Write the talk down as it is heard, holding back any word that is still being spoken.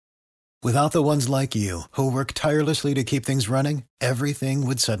Without the ones like you, who work tirelessly to keep things running, everything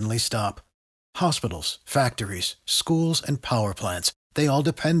would suddenly stop. Hospitals, factories, schools, and power plants, they all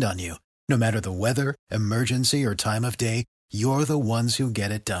depend on you. No matter the weather, emergency, or time of day, you're the ones who get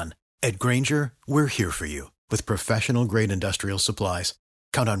it done. At Grainger, we're here for you with professional-grade industrial supplies.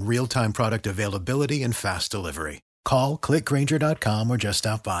 Count on real-time product availability and fast delivery. Call, clickgrainger.com, or just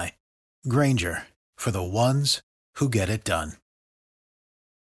stop by. Grainger, for the ones who get it done.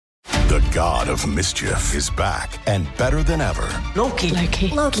 The god of mischief is back and better than ever. Loki.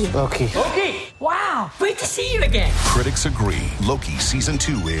 Wow, great to see you again. Critics agree Loki Season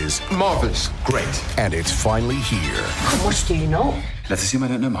 2 is marvelous, great, and it's finally here. How much do you know? Let's assume I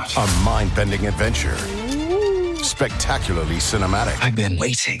don't know much. A mind-bending adventure. Spectacularly cinematic. I've been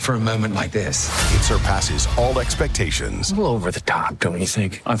waiting for a moment like this. It surpasses all expectations. A little over the top, don't you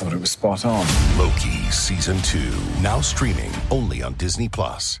think? I thought it was spot on. Loki Season 2, now streaming only on Disney+.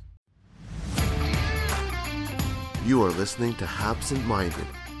 You are listening to Habsent Minded,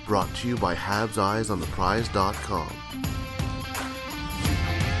 brought to you by Habs Eyes on theprize.com.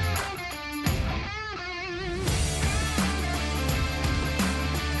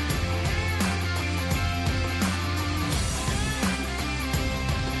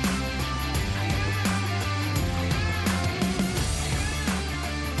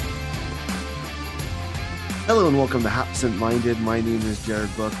 Hello and welcome to Habsent Minded. My name is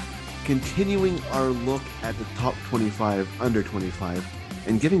Jared Book. Continuing our look at the top 25 under 25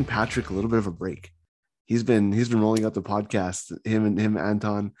 and giving Patrick a little bit of a break. He's been rolling out the podcast. Him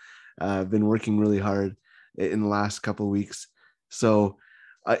Anton been working really hard in the last couple of weeks. So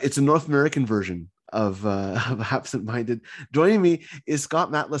it's a North American version of Absent Minded. Joining me is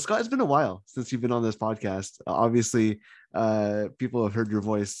Scott Matla. Scott, it's been a while since you've been on this podcast. Obviously, people have heard your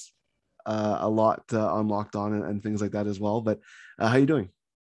voice a lot on Locked On and things like that as well. But how you doing?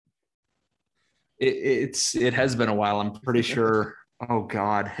 It has been a while. I'm pretty sure. Oh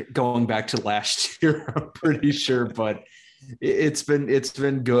God, going back to last year, I'm pretty sure, but it's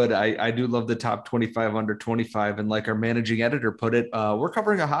been good. I do love the top 25 under 25. And like our managing editor put it, we're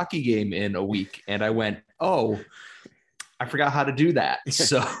covering a hockey game in a week. And I went, oh, I forgot how to do that.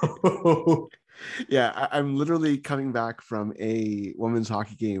 So yeah, I'm literally coming back from a women's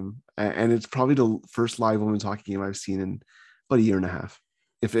hockey game, and it's probably the first live women's hockey game I've seen in about a year and a half,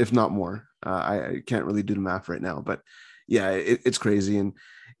 if not more. I can't really do the math right now, but yeah, it's crazy. And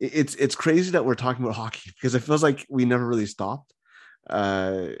it's crazy that we're talking about hockey because it feels like we never really stopped.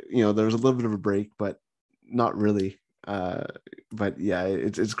 There was a little bit of a break, but not really. But yeah,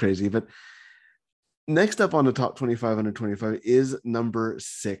 it's crazy. But next up on the top 25 under 25 is number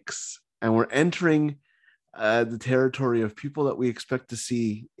 6. And we're entering the territory of people that we expect to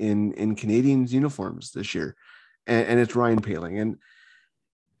see in Canadiens uniforms this year. And it's Ryan Poehling. And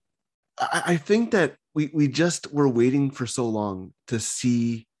I think that we just were waiting for so long to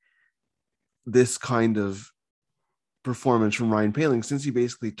see this kind of performance from Ryan Poehling since he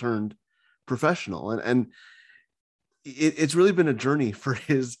basically turned professional. And it's really been a journey for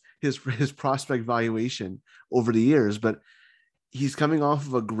his prospect valuation over the years, but he's coming off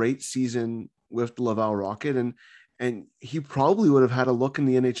of a great season with the Laval Rocket, and he probably would have had a look in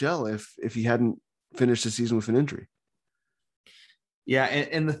the NHL if he hadn't finished the season with an injury. Yeah,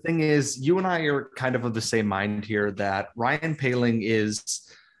 and the thing is, you and I are kind of the same mind here that Ryan Poehling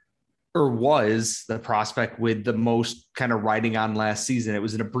was the prospect with the most kind of riding on last season. It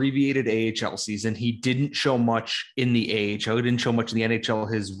was an abbreviated AHL season. He didn't show much in the AHL. He didn't show much in the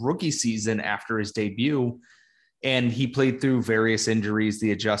NHL his rookie season after his debut. And he played through various injuries,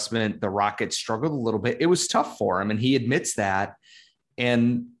 the adjustment, the Rockets struggled a little bit. It was tough for him, and he admits that.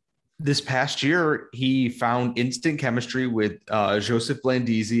 And this past year, he found instant chemistry with Joseph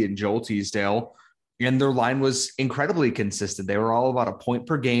Blandisi and Joel Teasdale, and their line was incredibly consistent. They were all about a point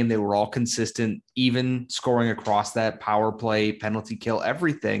per game. They were all consistent, even scoring across that power play, penalty kill,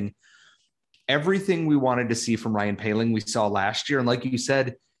 everything. Everything we wanted to see from Ryan Poehling, we saw last year. And like you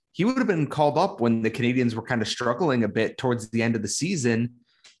said, he would have been called up when the Canadiens were kind of struggling a bit towards the end of the season,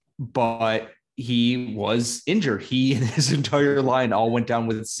 but he was injured. He and his entire line all went down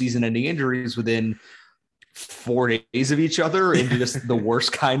with season-ending injuries within 4 days of each other, and just the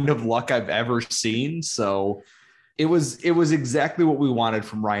worst kind of luck I've ever seen. So it was exactly what we wanted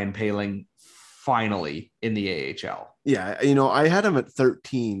from Ryan Poehling finally in the AHL. Yeah, I had him at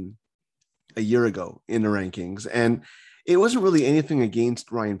 13 a year ago in the rankings, and it wasn't really anything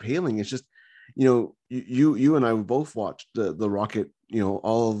against Ryan Poehling. It's just, you and I both watched the Rocket,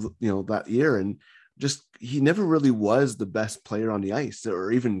 all of, that year, and just, he never really was the best player on the ice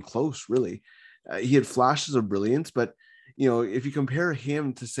or even close, really. He had flashes of brilliance, but if you compare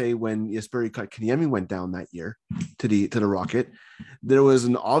him to say when Jesperi Kotkaniemi went down that year to the Rocket, there was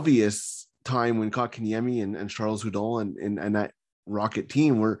an obvious time when Kotkaniemi and Charles Hudon and that Rocket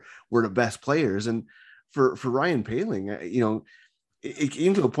team were the best players. And for Ryan Poehling, it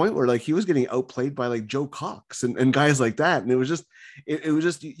came to a point where like he was getting outplayed by like Joe Cox and guys like that. And it was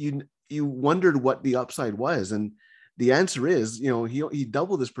just you wondered what the upside was. And the answer is, he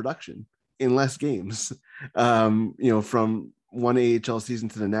doubled his production in less games, from one AHL season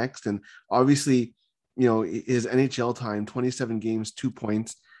to the next. And obviously, his NHL time, 27 games, 2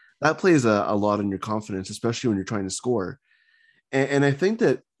 points, that plays a lot on your confidence, especially when you're trying to score. And I think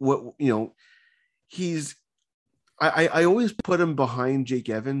that I always put him behind Jake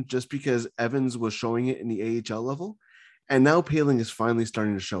Evans just because Evans was showing it in the AHL level. And now Poehling is finally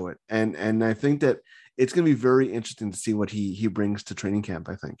starting to show it. And I think that it's going to be very interesting to see what he brings to training camp,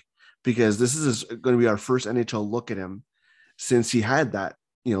 I think, because this is going to be our first NHL look at him since he had that,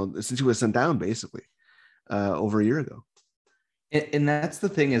 since he was sent down basically over a year ago. And that's the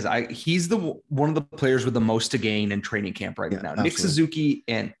thing is he's one of the players with the most to gain in training camp right now. Absolutely. Nick Suzuki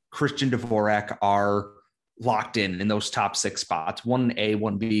and Christian Dvorak are locked in those top 6 spots, 1A,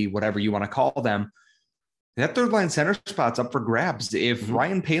 1B, whatever you want to call them. That third line center spot's up for grabs. If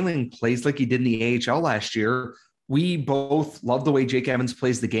Ryan Poehling plays like he did in the AHL last year, we both love the way Jake Evans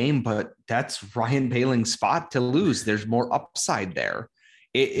plays the game, but that's Ryan Poehling's spot to lose. There's more upside there.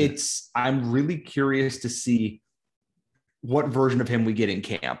 I'm really curious to see what version of him we get in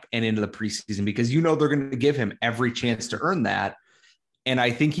camp and into the preseason, because they're going to give him every chance to earn that. And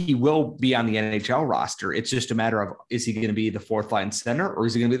I think he will be on the NHL roster. It's just a matter of, is he going to be the 4th line center or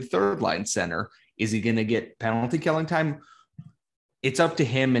is he going to be the 3rd line center? Is he going to get penalty killing time? It's up to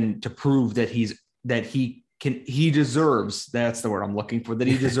him and to prove that he deserves, that's the word I'm looking for, that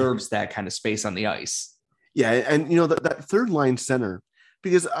he deserves that kind of space on the ice. Yeah. And, that 3rd line center,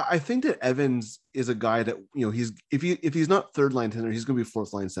 because I think that Evans is a guy that, if he's not 3rd line center, he's going to be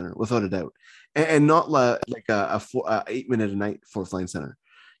 4th line center without a doubt. And not like a 8 minute a night 4th line center.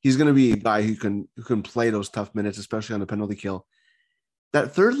 He's going to be a guy who can play those tough minutes, especially on the penalty kill.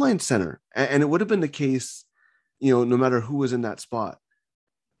 That 3rd line center, and it would have been the case, no matter who was in that spot,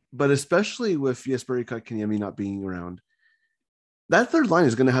 but especially with Jesperi Kotkaniemi not being around, that 3rd line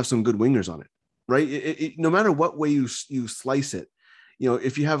is going to have some good wingers on it, right? No matter what way you slice it,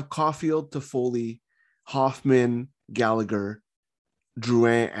 if you have Caulfield, Toffoli, Hoffman, Gallagher,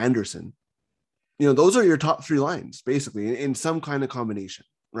 Drouin, Anderson, those are your top 3 lines, basically, in some kind of combination,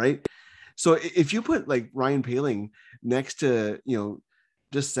 right? So if you put like Ryan Poehling next to,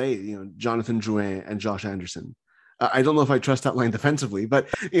 just say, Jonathan Drouin and Josh Anderson, I don't know if I trust that line defensively, but,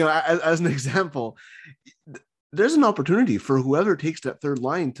 as an example, there's an opportunity for whoever takes that 3rd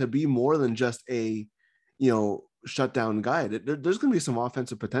line to be more than just a, shutdown guy. There's going to be some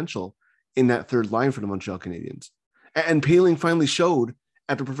offensive potential in that 3rd line for the Montreal Canadiens. And Poehling finally showed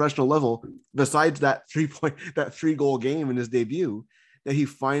at the professional level, besides that 3-goal game in his debut, that he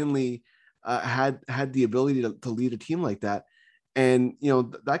finally had the ability to lead a team like that. And,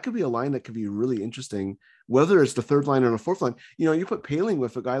 that could be a line that could be really interesting, whether it's the 3rd line or the 4th line. You put Poehling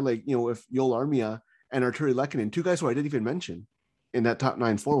with a guy like, with Joel Armia and Arturi Lehkonen, 2 guys who I didn't even mention in that top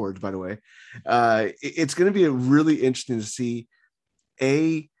 9 forwards, by the way. It's going to be really interesting to see,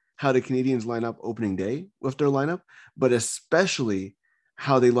 how the Canadiens line up opening day with their lineup, but especially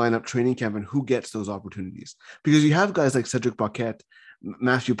how they line up training camp and who gets those opportunities. Because you have guys like Cedric Paquette,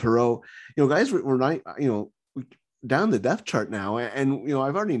 Matthew Perreault, guys we're not, down the depth chart now. And,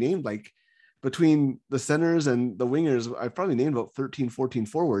 I've already named, like, between the centers and the wingers, I've probably named about 13, 14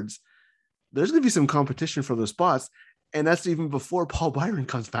 forwards. There's going to be some competition for those spots. And that's even before Paul Byron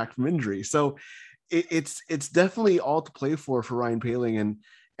comes back from injury. So it's definitely all to play for Ryan Poehling.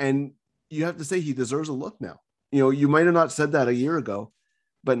 And you have to say he deserves a look now. You might have not said that a year ago,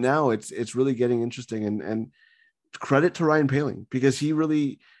 but now it's really getting interesting. And credit to Ryan Poehling, because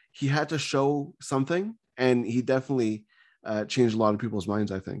he had to show something, and he definitely changed a lot of people's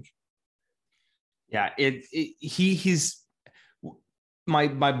minds, I think. Yeah, he's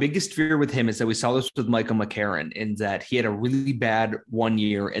my biggest fear with him is that we saw this with Michael McCarron, in that he had a really bad 1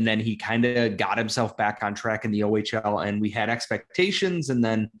 year and then he kind of got himself back on track in the OHL, and we had expectations, and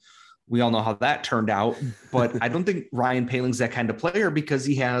then we all know how that turned out. But I don't think Ryan Poehling's that kind of player, because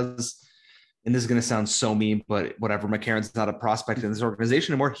he has, and this is going to sound so mean, but whatever, McCarron's not a prospect in this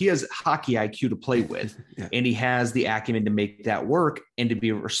organization anymore. He has hockey IQ to play with, yeah. And he has the acumen to make that work and to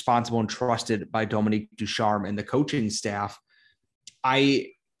be responsible and trusted by Dominique Ducharme and the coaching staff. I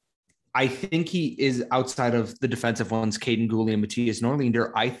think he is, outside of the defensive ones, Caden Gooley and Matthias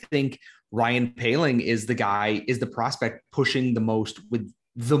Norlinder, I think Ryan Poehling is the prospect pushing the most with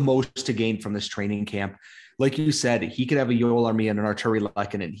the most to gain from this training camp. Like you said, he could have a Joel Armia and an Arturi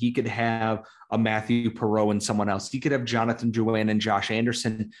Lehkonen. He could have a Matthew Perreault and someone else. He could have Jonathan Drouin and Josh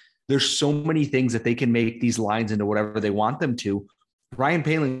Anderson. There's so many things that they can make these lines into whatever they want them to. Ryan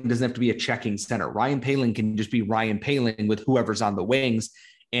Poehling doesn't have to be a checking center. Ryan Poehling can just be Ryan Poehling with whoever's on the wings.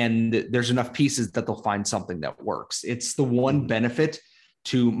 And there's enough pieces that they'll find something that works. It's the one benefit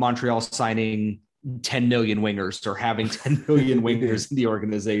to Montreal signing 10 million wingers or having 10 million wingers in the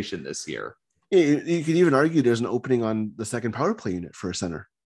organization this year. You could even argue there's an opening on the second power play unit for a center,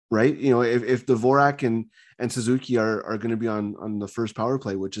 right? You know, if Dvorak and Suzuki are going to be on the first power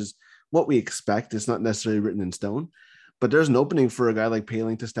play, which is what we expect, it's not necessarily written in stone, but there's an opening for a guy like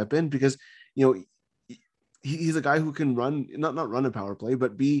Poehling to step in because, you know, he's a guy who can run, not run a power play,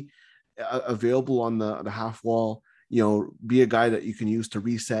 but be available on the half wall, you know, be a guy that you can use to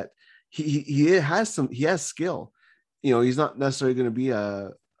reset. He has skill. You know, he's not necessarily going to be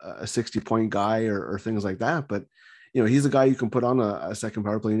a 60-point guy or things like that, but you know, he's a guy you can put on a second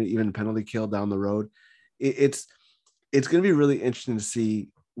power play unit, even penalty kill down the road. It's going to be really interesting to see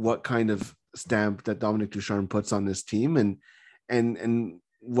what kind of stamp that Dominic Ducharme puts on this team and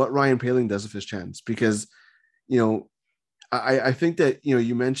what Ryan Poehling does with his chance, because, you know, I think that, you know,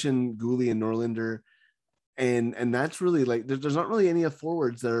 you mentioned Goulet and Norlinder, and that's really like, there's not really any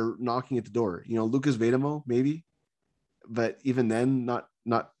forwards that are knocking at the door. You know, Lucas Vedamo, maybe, but even then,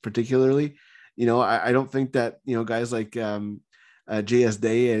 not particularly. You know, I don't think that, you know, guys like JS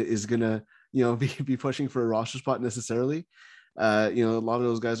Day is gonna, you know, be pushing for a roster spot necessarily. You know, a lot of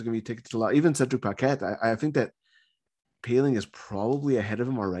those guys are gonna be tickets to a lot. Even Cedric Paquette, I think that Poehling is probably ahead of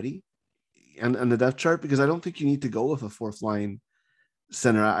him already on the depth chart, because I don't think you need to go with a fourth line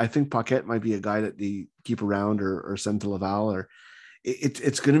center. I think Paquette might be a guy that they keep around or send to Laval, or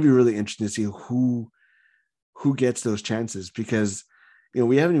it's going to be really interesting to see who gets those chances, because, you know,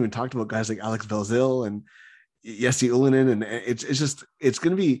 we haven't even talked about guys like Alex Belzil and Jesse Ullinen, and it's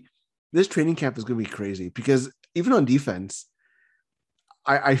going to be, this training camp is going to be crazy, because even on defense,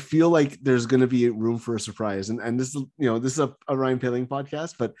 I feel like there's going to be room for a surprise, and this is, you know, this is a Ryan Poehling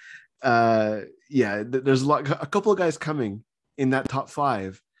podcast, but yeah, there's a couple of guys coming in that top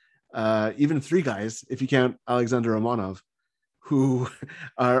five, even three guys if you count Alexander Romanov, who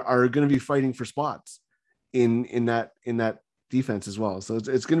are going to be fighting for spots in that defense as well. So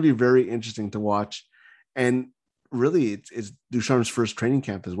it's going to be very interesting to watch, and really it's Ducharme's first training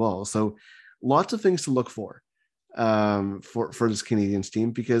camp as well. So lots of things to look for this Canadiens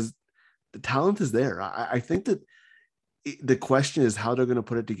team, because the talent is there. I think that the question is how they're going to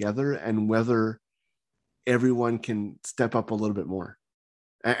put it together and whether everyone can step up a little bit more.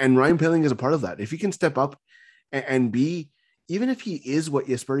 And Ryan Poehling is a part of that. If he can step up and be, even if he is what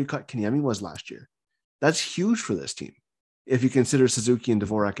Jesperi Kotkaniemi was last year, that's huge for this team, if you consider Suzuki and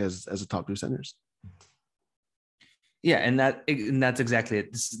Dvorak as the top two centers. Yeah, and that's exactly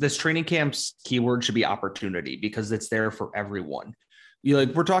it. This training camp's keyword should be opportunity, because it's there for everyone. You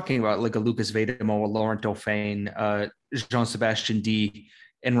like, we're talking about like a Lucas Vedamo, a Laurent Dauphin, Jean-Sébastien D,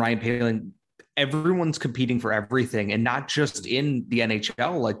 and Ryan Poehling. Everyone's competing for everything, and not just in the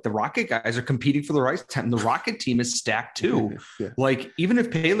NHL. Like, the Rocket guys are competing for the right time. The Rocket team is stacked too. Yeah. Like, even if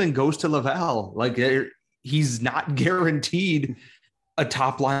Poehling goes to Laval, like, he's not guaranteed a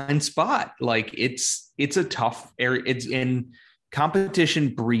top line spot. Like, it's a tough area. It's in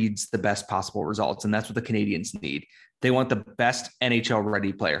competition breeds the best possible results. And that's what the Canadiens need. They want the best NHL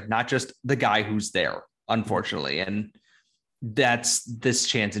ready player, not just the guy who's there, unfortunately. And that's this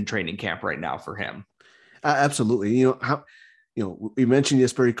chance in training camp right now for him. Absolutely. You know, we mentioned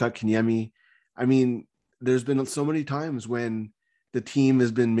Jesperi Kotkaniemi. I mean, there's been so many times when the team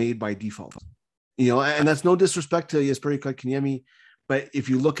has been made by default, you know, and that's no disrespect to Jesperi Kotkaniemi, but if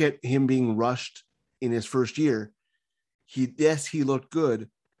you look at him being rushed in his first year, he looked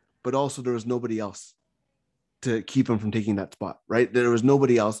good, but also there was nobody else to keep him from taking that spot, right? There was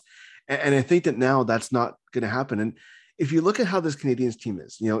nobody else. And I think that now that's not going to happen. And if you look at how this Canadiens team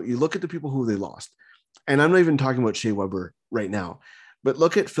is, you know, you look at the people who they lost, and I'm not even talking about Shea Weber right now, but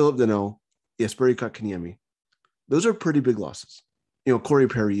look at Philip Deneau, Jesperi Kotkaniemi. Those are pretty big losses. You know, Corey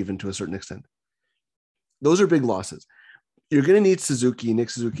Perry, even to a certain extent. Those are big losses. You're going to need Nick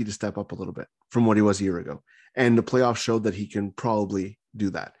Suzuki to step up a little bit from what he was a year ago. And the playoffs showed that he can probably do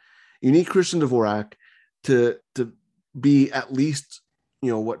that. You need Christian Dvorak to be at least,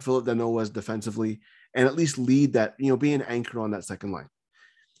 you know, what Philip Deneau was defensively, and at least lead that, you know, be an anchor on that second line.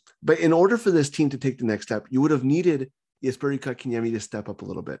 But in order for this team to take the next step, you would have needed Jesperi Kotkaniemi to step up a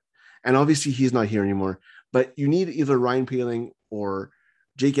little bit. And obviously he's not here anymore, but you need either Ryan Poehling or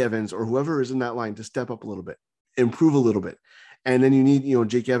Jake Evans or whoever is in that line to step up a little bit, improve a little bit. And then you need,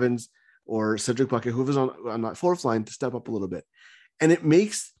 Jake Evans or Cedric Bucket, whoever's on that fourth line to step up a little bit. And it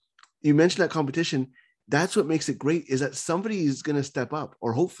makes, you mentioned that competition. That's what makes it great, is that somebody is going to step up,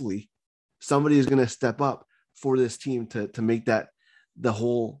 or hopefully somebody is going to step up for this team to make that the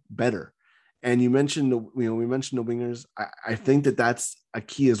whole better. And you mentioned, we mentioned the wingers. I think that's a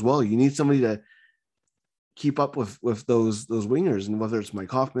key as well. You need somebody to keep up with those wingers, and whether it's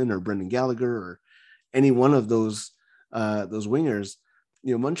Mike Hoffman or Brendan Gallagher or any one of those wingers.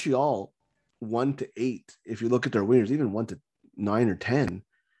 Montreal 1-8. If you look at their wingers, even 1-9 or 10,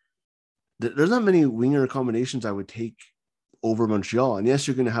 there's not many winger combinations I would take over Montreal. And yes,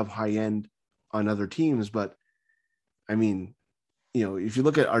 you're going to have high end on other teams, but I mean, if you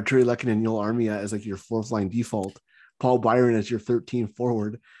look at Arturi Lehkonen and Joel Armia as like your fourth line default, Paul Byron as your 13th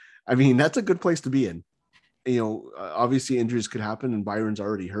forward, I mean, that's a good place to be in. Obviously injuries could happen, and Byron's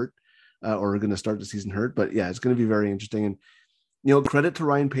already hurt or going to start the season hurt, but yeah, it's going to be very interesting. And, credit to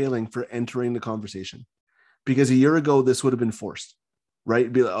Ryan Poehling for entering the conversation, because a year ago, this would have been forced, right?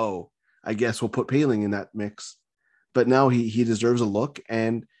 It'd be like, oh, I guess we'll put Poehling in that mix, but now he deserves a look,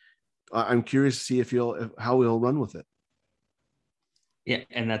 and I'm curious to see how he'll run with it. Yeah,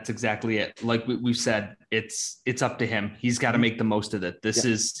 and that's exactly it. Like we've said, it's up to him. He's got to make the most of it. This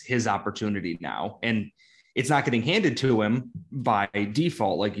is his opportunity now, and it's not getting handed to him by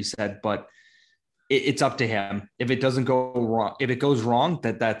default, like you said, but it's up to him. If it doesn't go wrong, if it goes wrong,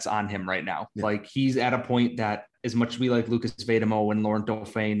 that's on him right now. Yeah. Like, he's at a point that, as much as we like Lucas Vedamo and Laurent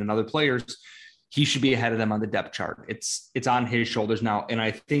Dauphin and other players, he should be ahead of them on the depth chart. It's on his shoulders now. And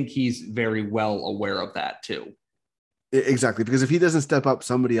I think he's very well aware of that too. Exactly. Because if he doesn't step up,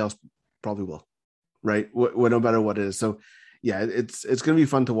 somebody else probably will, right? No matter what it is. So yeah, it's going to be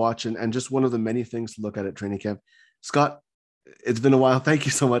fun to watch, and just one of the many things to look at training camp. Scott, it's been a while. Thank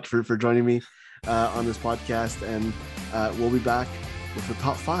you so much for joining me on this podcast. And we'll be back with the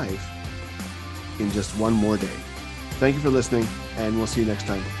top 5 in just one more day. Thank you for listening, and we'll see you next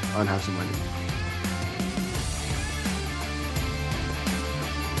time on Habsent.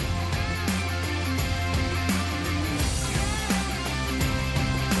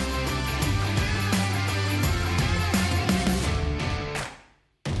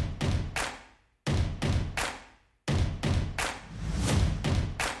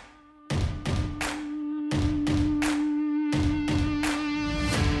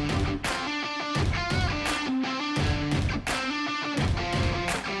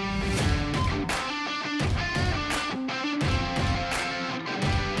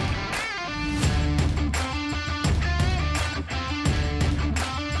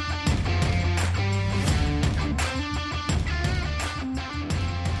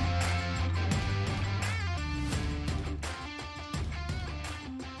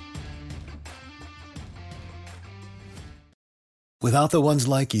 Without the ones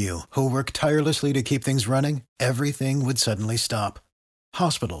like you, who work tirelessly to keep things running, everything would suddenly stop.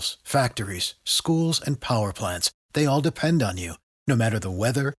 Hospitals, factories, schools, and power plants, they all depend on you. No matter the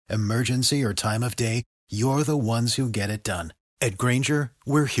weather, emergency, or time of day, you're the ones who get it done. At Grainger,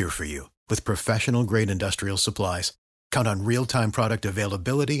 we're here for you with professional-grade industrial supplies. Count on real-time product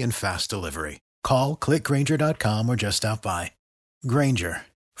availability and fast delivery. Call, click Grainger.com, or just stop by. Grainger,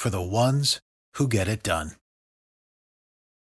 for the ones who get it done.